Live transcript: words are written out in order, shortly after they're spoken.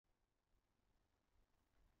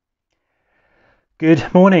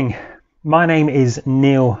Good morning. My name is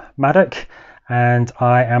Neil Maddock and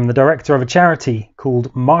I am the director of a charity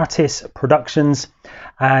called Martis Productions,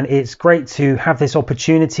 and it's great to have this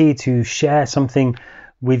opportunity to share something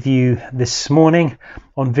with you this morning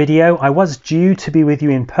on video. I was due to be with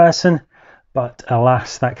you in person, but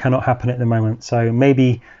alas, that cannot happen at the moment, so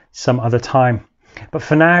maybe some other time. But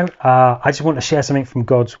for now, I just want to share something from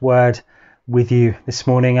God's Word with you this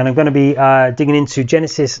morning, and I'm going to be digging into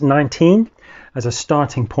Genesis 19 as a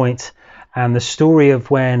starting point, and the story of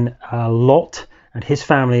when Lot and his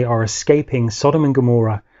family are escaping Sodom and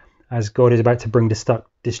Gomorrah as God is about to bring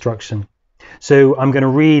destruction. So I'm going to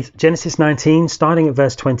read Genesis 19 starting at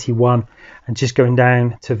verse 21 and just going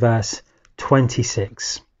down to verse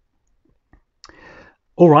 26.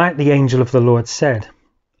 All right, the angel of the Lord said,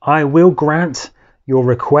 I will grant your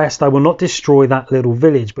request. I will not destroy that little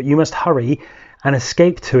village, but you must hurry and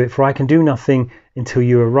escape to it, for I can do nothing until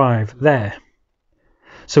you arrive there.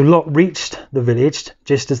 So Lot reached the village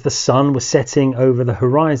just as the sun was setting over the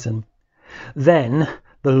horizon. Then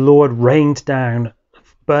the Lord rained down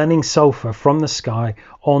burning sulfur from the sky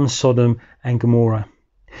on Sodom and Gomorrah.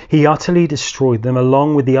 He utterly destroyed them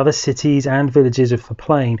along with the other cities and villages of the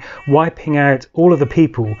plain, wiping out all of the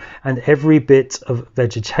people and every bit of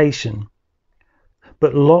vegetation.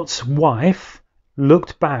 But Lot's wife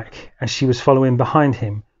looked back as she was following behind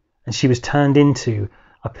him, and she was turned into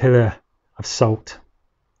a pillar of salt.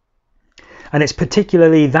 And it's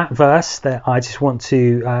particularly that verse that I just want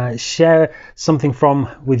to share something from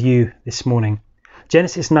with you this morning.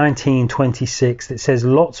 Genesis 19:26, that says,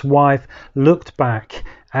 Lot's wife looked back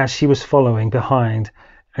as she was following behind,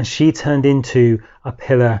 and she turned into a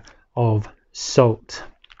pillar of salt.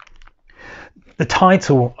 The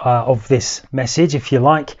title of this message, if you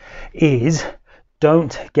like, is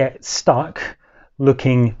Don't Get Stuck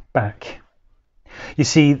Looking Back. You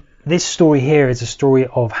see, this story here is a story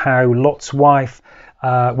of how Lot's wife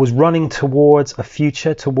was running towards a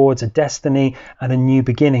future, towards a destiny and a new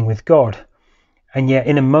beginning with God. And yet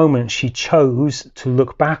in a moment she chose to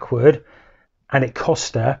look backward, and it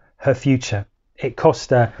cost her her future. It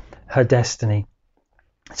cost her her destiny.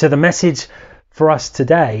 So the message for us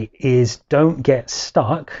today is don't get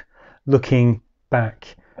stuck looking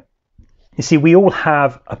back. You see, we all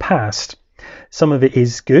have a past. Some of it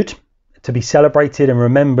is good, to be celebrated and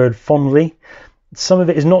remembered fondly. Some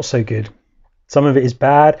of it is not so good. Some of it is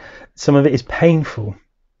bad. Some of it is painful.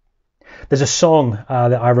 There's a song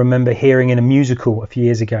that I remember hearing in a musical a few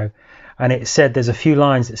years ago, and it said, there's a few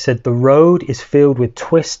lines that said, the road is filled with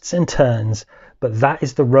twists and turns, but that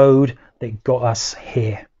is the road that got us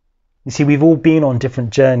here. You see, we've all been on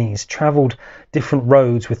different journeys, travelled different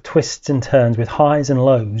roads with twists and turns, with highs and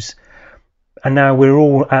lows, and now we're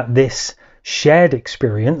all at this shared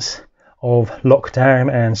experience of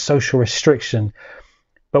lockdown and social restriction,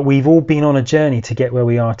 but we've all been on a journey to get where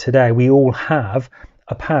we are today. We all have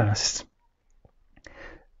a past.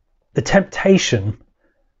 The temptation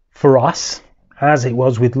for us, as it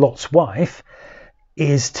was with Lot's wife,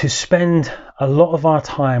 is to spend a lot of our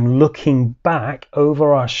time looking back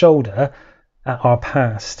over our shoulder at our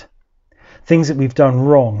past. Things that we've done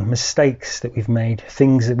wrong, mistakes that we've made,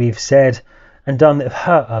 things that we've said and done that have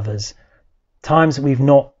hurt others, times that we've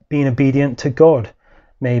not been obedient to God,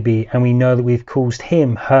 maybe, and we know that we've caused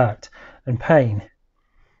him hurt and pain.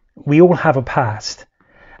 We all have a past,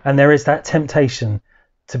 and there is that temptation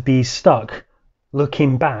to be stuck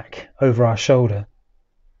looking back over our shoulder.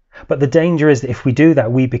 But the danger is that if we do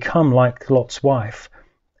that, we become like Lot's wife,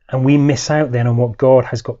 and we miss out then on what God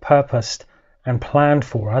has got purposed and planned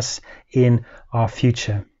for us in our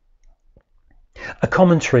future. A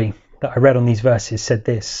commentary that I read on these verses said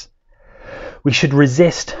this: we should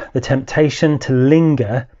resist the temptation to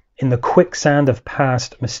linger in the quicksand of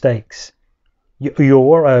past mistakes,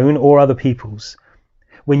 your own or other people's.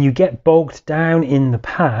 When you get bogged down in the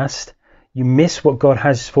past, you miss what God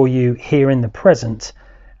has for you here in the present,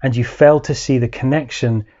 and you fail to see the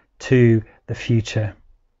connection to the future.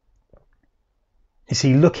 You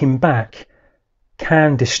see, looking back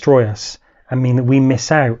can destroy us and mean that we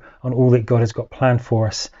miss out on all that God has got planned for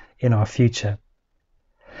us in our future.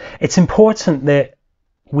 It's important that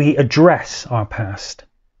we address our past.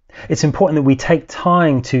 It's important that we take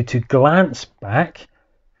time to glance back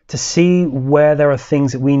to see where there are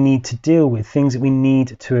things that we need to deal with, things that we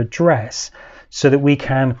need to address, so that we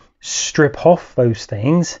can strip off those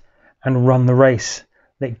things and run the race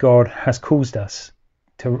that God has called us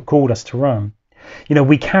to run. You know,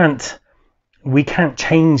 we can't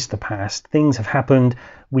change the past. Things have happened.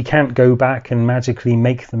 We can't go back and magically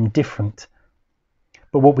make them different.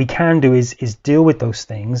 But what we can do is deal with those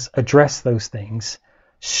things, address those things,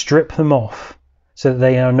 strip them off so that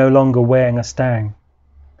they are no longer weighing us down.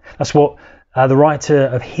 That's what the writer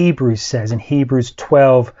of Hebrews says in Hebrews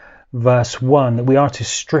 12 verse 1, that we are to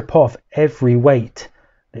strip off every weight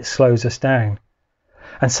that slows us down.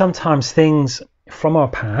 And sometimes things from our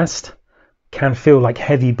past can feel like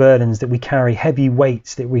heavy burdens that we carry, heavy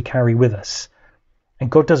weights that we carry with us.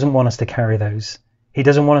 And God doesn't want us to carry those. He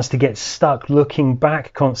doesn't want us to get stuck looking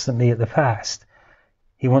back constantly at the past.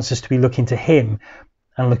 He wants us to be looking to him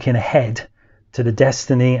and looking ahead to the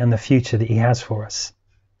destiny and the future that he has for us.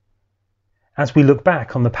 As we look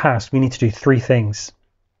back on the past, we need to do three things.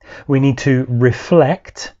 We need to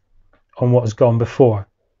reflect on what has gone before.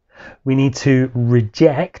 We need to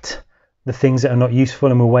reject the things that are not useful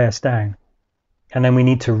and will weigh us down. And then we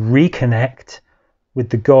need to reconnect with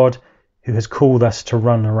the God who has called us to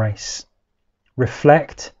run a race.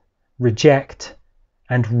 Reflect, reject,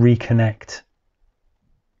 and reconnect.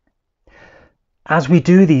 As we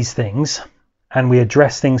do these things and we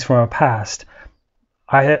address things from our past,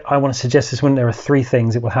 I want to suggest this one. There are three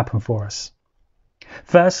things that will happen for us.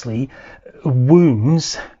 Firstly,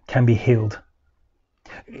 wounds can be healed.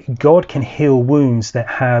 God can heal wounds that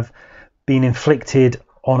have been inflicted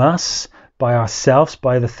on us by ourselves,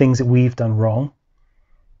 by the things that we've done wrong.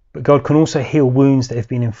 But God can also heal wounds that have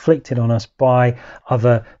been inflicted on us by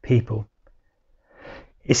other people.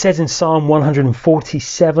 It says in Psalm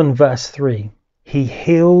 147 verse 3, he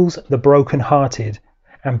heals the brokenhearted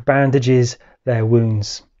and bandages their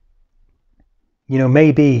wounds. You know,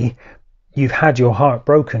 maybe you've had your heart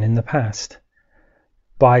broken in the past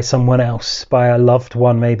by someone else, by a loved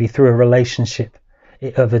one, maybe through a relationship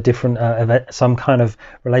of a different, some kind of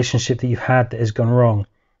relationship that you've had that has gone wrong.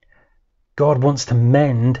 God wants to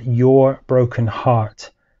mend your broken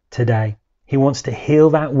heart today. He wants to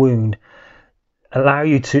heal that wound, allow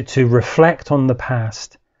you to reflect on the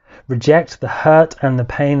past, reject the hurt and the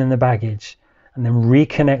pain and the baggage, and then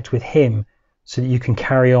reconnect with him so that you can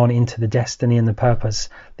carry on into the destiny and the purpose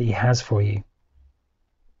that he has for you.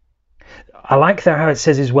 I like that how it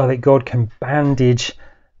says as well that God can bandage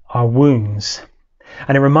our wounds.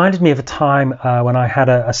 And it reminded me of a time when I had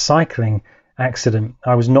a cycling accident.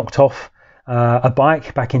 I was knocked off a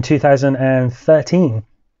bike back in 2013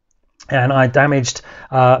 and I damaged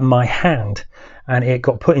my hand, and it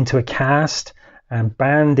got put into a cast and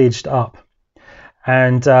bandaged up.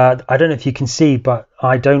 And I don't know if you can see, but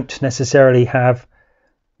I don't necessarily have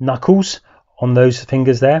knuckles on those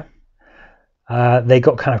fingers there. They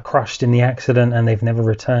got kind of crushed in the accident and they've never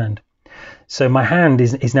returned. So my hand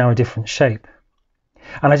is now a different shape.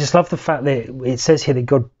 And I just love the fact that it says here that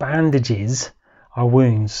God bandages our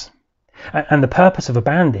wounds. And the purpose of a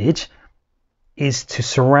bandage is to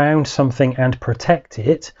surround something and protect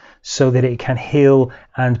it so that it can heal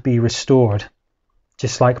and be restored,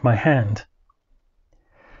 just like my hand.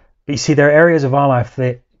 But you see, there are areas of our life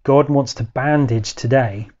that God wants to bandage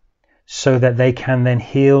today so that they can then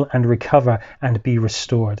heal and recover and be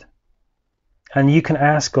restored. And you can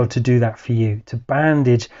ask God to do that for you, to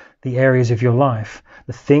bandage the areas of your life,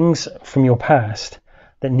 the things from your past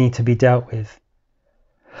that need to be dealt with.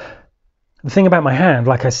 The thing about my hand,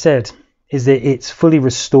 like I said, is that it's fully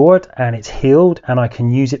restored and it's healed and I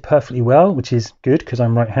can use it perfectly well, which is good because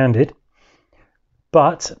I'm right-handed.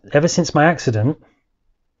 But ever since my accident,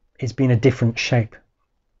 it's been a different shape.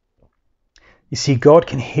 You see, God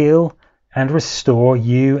can heal and restore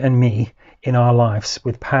you and me in our lives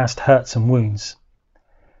with past hurts and wounds.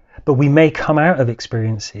 But we may come out of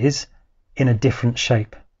experiences in a different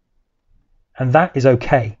shape. And that is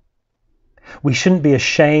okay. We shouldn't be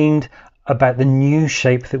ashamed about the new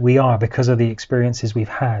shape that we are because of the experiences we've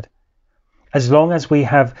had. As long as we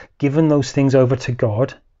have given those things over to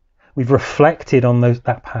God, we've reflected on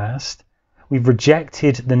that past, we've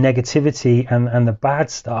rejected the negativity and the bad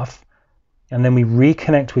stuff, and then we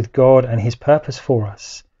reconnect with God and his purpose for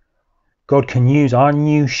us. God can use our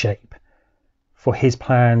new shape for his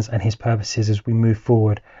plans and his purposes as we move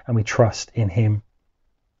forward and we trust in him.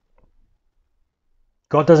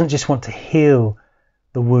 God doesn't just want to heal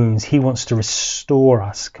the wounds, he wants to restore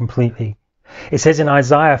us completely. It says in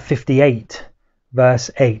Isaiah 58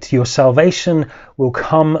 verse 8, your salvation will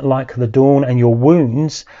come like the dawn and your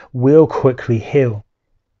wounds will quickly heal.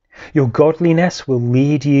 Your godliness will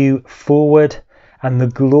lead you forward and the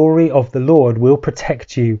glory of the Lord will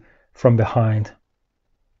protect you from behind.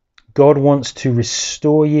 God wants to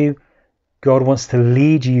restore you. God wants to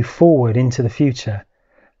lead you forward into the future,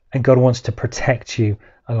 and God wants to protect you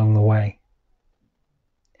along the way.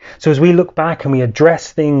 So as we look back and we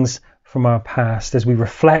address things from our past, as we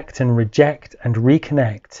reflect and reject and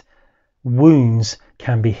reconnect, wounds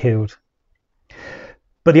can be healed.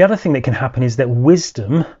 But the other thing that can happen is that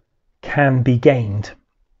wisdom can be gained.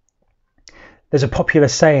 There's a popular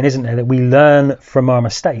saying, isn't there, that we learn from our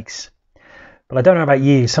mistakes. But I don't know about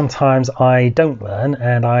you, sometimes I don't learn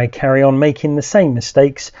and I carry on making the same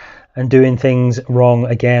mistakes and doing things wrong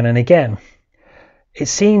again and again. It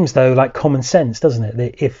seems, though, like common sense, doesn't it,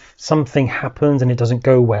 that if something happens and it doesn't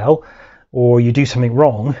go well, or you do something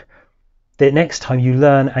wrong, that next time you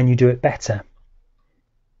learn and you do it better.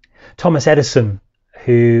 Thomas Edison,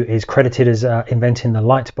 who is credited as inventing the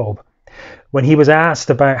light bulb, when he was asked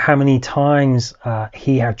about how many times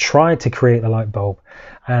he had tried to create the light bulb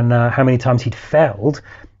and how many times he'd failed,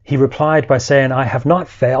 he replied by saying, "I have not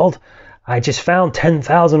failed, I just found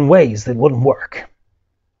 10,000 ways that wouldn't work."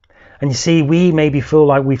 And you see, we maybe feel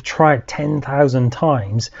like we've tried 10,000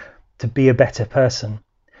 times to be a better person,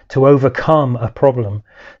 to overcome a problem,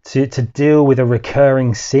 to deal with a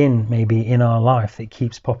recurring sin maybe in our life that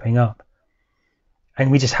keeps popping up.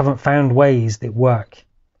 And we just haven't found ways that work.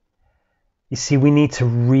 You see, we need to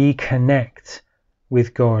reconnect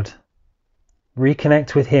with God,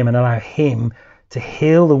 reconnect with Him and allow Him to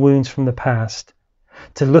heal the wounds from the past,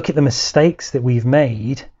 to look at the mistakes that we've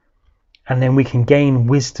made, and then we can gain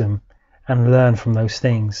wisdom and learn from those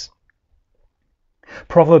things.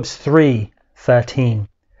 Proverbs 3:13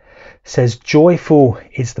 says, "Joyful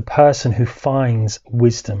is the person who finds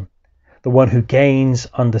wisdom, the one who gains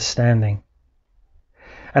understanding."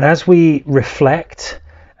 And as we reflect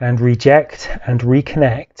and reject and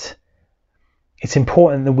reconnect, it's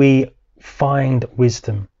important that we find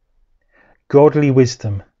wisdom, godly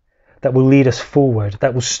wisdom, that will lead us forward,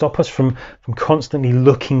 that will stop us from constantly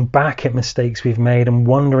looking back at mistakes we've made and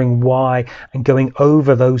wondering why and going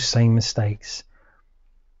over those same mistakes.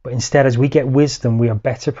 But instead, as we get wisdom, we are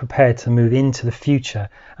better prepared to move into the future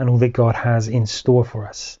and all that God has in store for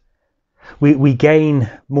us. We gain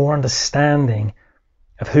more understanding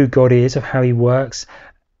of who God is, of how He works,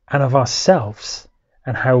 and of ourselves,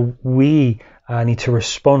 and how we need to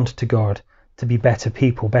respond to God to be better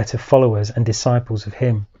people, better followers and disciples of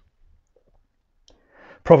Him.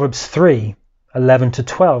 Proverbs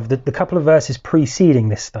 3:11-12, the couple of verses preceding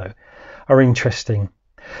this, though, are interesting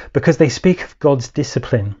because they speak of God's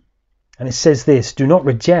discipline. And it says this: "Do not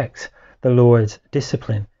reject the Lord's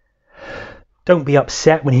discipline. Don't be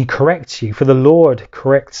upset when He corrects you, for the Lord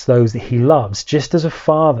corrects those that He loves, just as a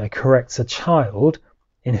father corrects a child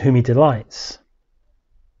in whom He delights."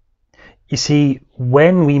 You see,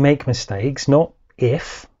 when we make mistakes, not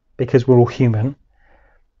if, because we're all human,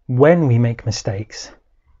 when we make mistakes,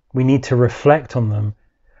 we need to reflect on them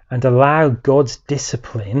and allow God's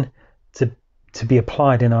discipline to be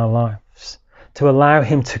applied in our lives, to allow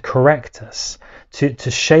Him to correct us,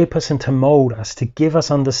 to shape us and to mold us, to give us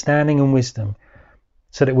understanding and wisdom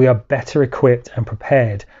so that we are better equipped and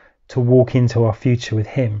prepared to walk into our future with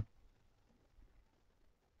Him.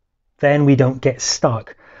 Then we don't get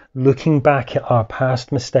stuck looking back at our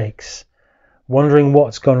past mistakes, wondering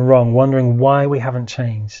what's gone wrong, wondering why we haven't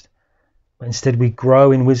changed. But instead we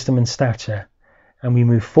grow in wisdom and stature and we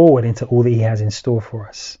move forward into all that He has in store for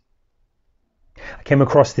us. I came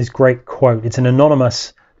across this great quote. It's an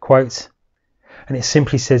anonymous quote, and it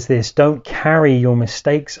simply says this: "Don't carry your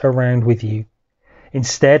mistakes around with you.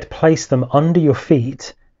 Instead, place them under your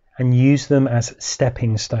feet and use them as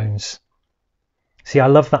stepping stones." See, I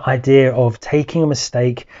love that idea of taking a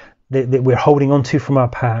mistake that we're holding on to from our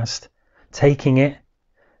past, taking it,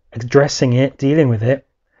 addressing it, dealing with it,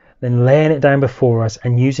 then laying it down before us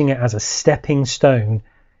and using it as a stepping stone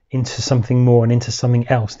into something more and into something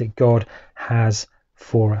else that God has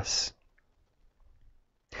for us.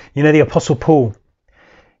 You know, the Apostle Paul,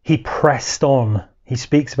 he pressed on. He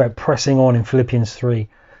speaks about pressing on in Philippians 3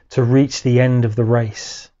 to reach the end of the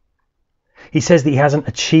race. He says that he hasn't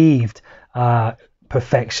achieved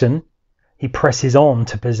perfection. He presses on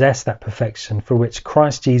to possess that perfection for which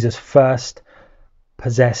Christ Jesus first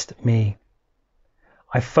possessed me.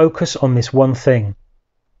 I focus on this one thing.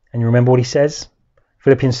 And you remember what he says?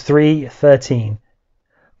 Philippians 3:13.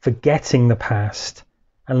 "Forgetting the past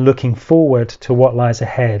and looking forward to what lies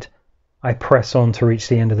ahead, I press on to reach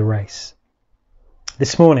the end of the race."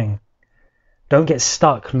 This morning, don't get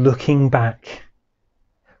stuck looking back.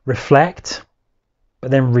 Reflect, but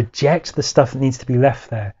then reject the stuff that needs to be left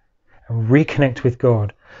there and reconnect with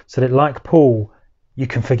God so that, like Paul, you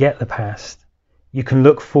can forget the past. You can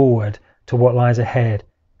look forward to what lies ahead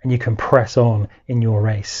and you can press on in your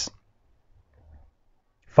race.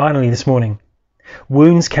 Finally, this morning,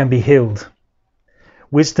 wounds can be healed.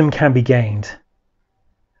 Wisdom can be gained.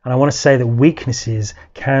 And I want to say that weaknesses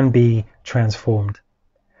can be transformed.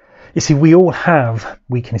 You see, we all have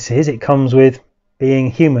weaknesses. It comes with being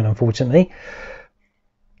human, unfortunately.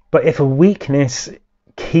 But if a weakness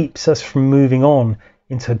keeps us from moving on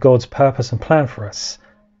into God's purpose and plan for us,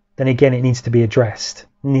 then again it needs to be addressed,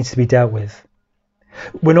 it needs to be dealt with.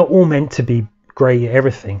 We're not all meant to be great at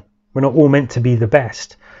everything. We're not all meant to be the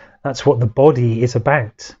best. That's what the body is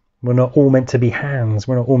about. We're not all meant to be hands.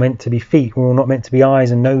 We're not all meant to be feet. We're all not meant to be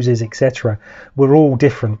eyes and noses, etc. We're all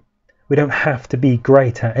different. We don't have to be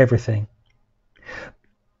great at everything.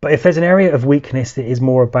 But if there's an area of weakness that is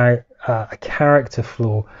more about a character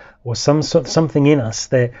flaw or something in us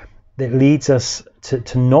that leads us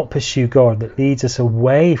to not pursue God, that leads us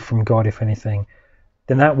away from God, if anything,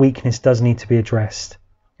 then that weakness does need to be addressed.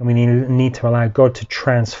 And we need to allow God to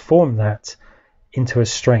transform that into a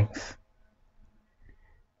strength.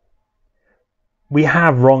 We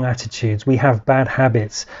have wrong attitudes, we have bad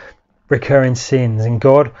habits, recurring sins, and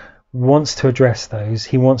God wants to address those.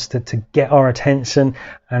 He wants to get our attention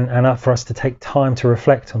and for us to take time to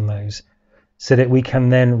reflect on those so that we can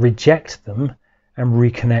then reject them and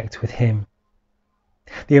reconnect with Him.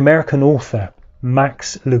 The American author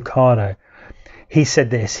Max Lucado, he said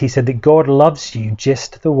this. He said that God loves you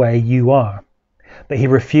just the way you are, but He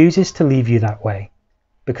refuses to leave you that way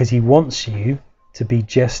because He wants you to be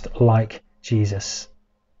just like Jesus.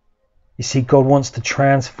 You see, God wants to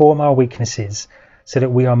transform our weaknesses so that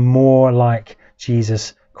we are more like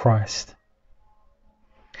Jesus Christ.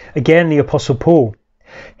 Again, the Apostle Paul,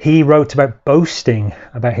 he wrote about boasting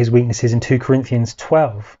about his weaknesses in 2 Corinthians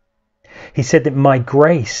 12. He said that my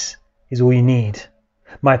grace is all you need.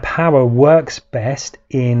 My power works best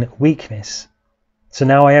in weakness. So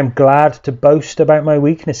now I am glad to boast about my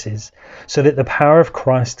weaknesses so that the power of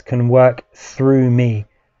Christ can work through me.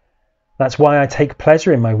 That's why I take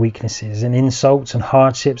pleasure in my weaknesses, in insults and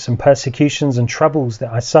hardships and persecutions and troubles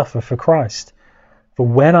that I suffer for Christ. For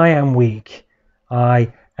when I am weak,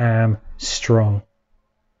 I am strong.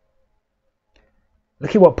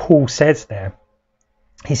 Look at what Paul says there.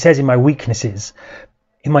 He says, in my weaknesses,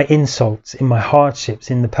 in my insults, in my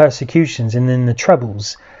hardships, in the persecutions, and in the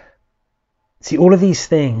troubles. See, all of these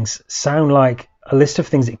things sound like a list of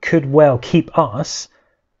things that could well keep us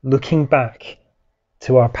looking back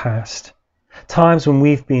to our past. Times when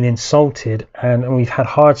we've been insulted and we've had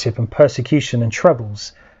hardship and persecution and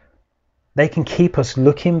troubles. They can keep us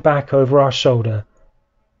looking back over our shoulder.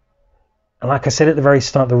 And like I said at the very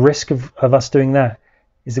start, the risk of us doing that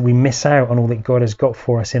is that we miss out on all that God has got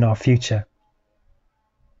for us in our future.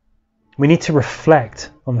 We need to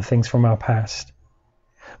reflect on the things from our past.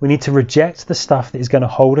 We need to reject the stuff that is going to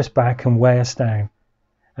hold us back and weigh us down.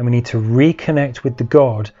 And we need to reconnect with the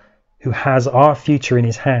God who has our future in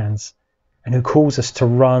His hands and who calls us to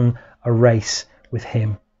run a race with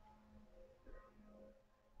Him.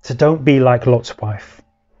 So don't be like Lot's wife.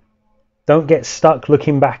 Don't get stuck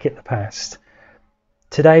looking back at the past.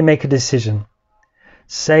 Today, make a decision.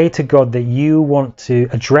 Say to God that you want to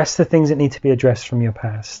address the things that need to be addressed from your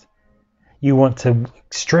past. You want to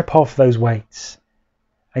strip off those weights.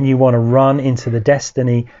 And you want to run into the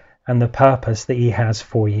destiny and the purpose that He has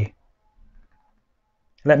for you.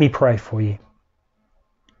 Let me pray for you.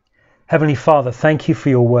 Heavenly Father, thank you for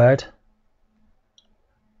your word.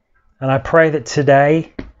 And I pray that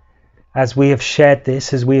today, as we have shared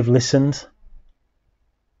this, as we have listened,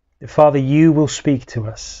 that Father, you will speak to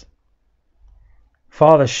us.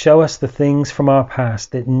 Father, show us the things from our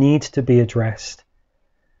past that need to be addressed.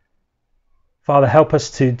 Father, help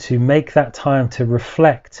us to make that time to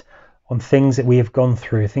reflect on things that we have gone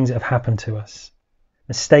through, things that have happened to us,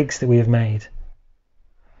 mistakes that we have made.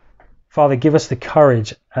 Father, give us the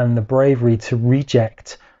courage and the bravery to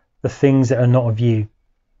reject the things that are not of you,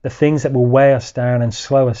 the things that will weigh us down and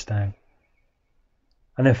slow us down.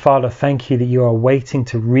 And then, Father, thank you that you are waiting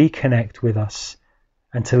to reconnect with us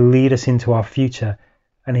and to lead us into our future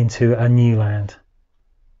and into a new land.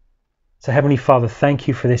 So, Heavenly Father, thank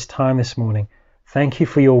you for this time this morning. Thank you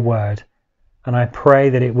for your word. And I pray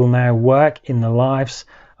that it will now work in the lives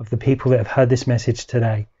of the people that have heard this message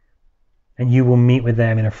today. And you will meet with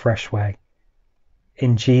them in a fresh way.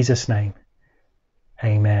 In Jesus' name,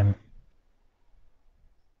 amen.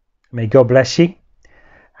 May God bless you.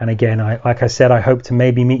 And again, like I said, I hope to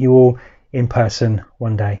maybe meet you all in person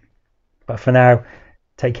one day. But for now,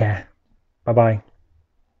 take care. Bye-bye.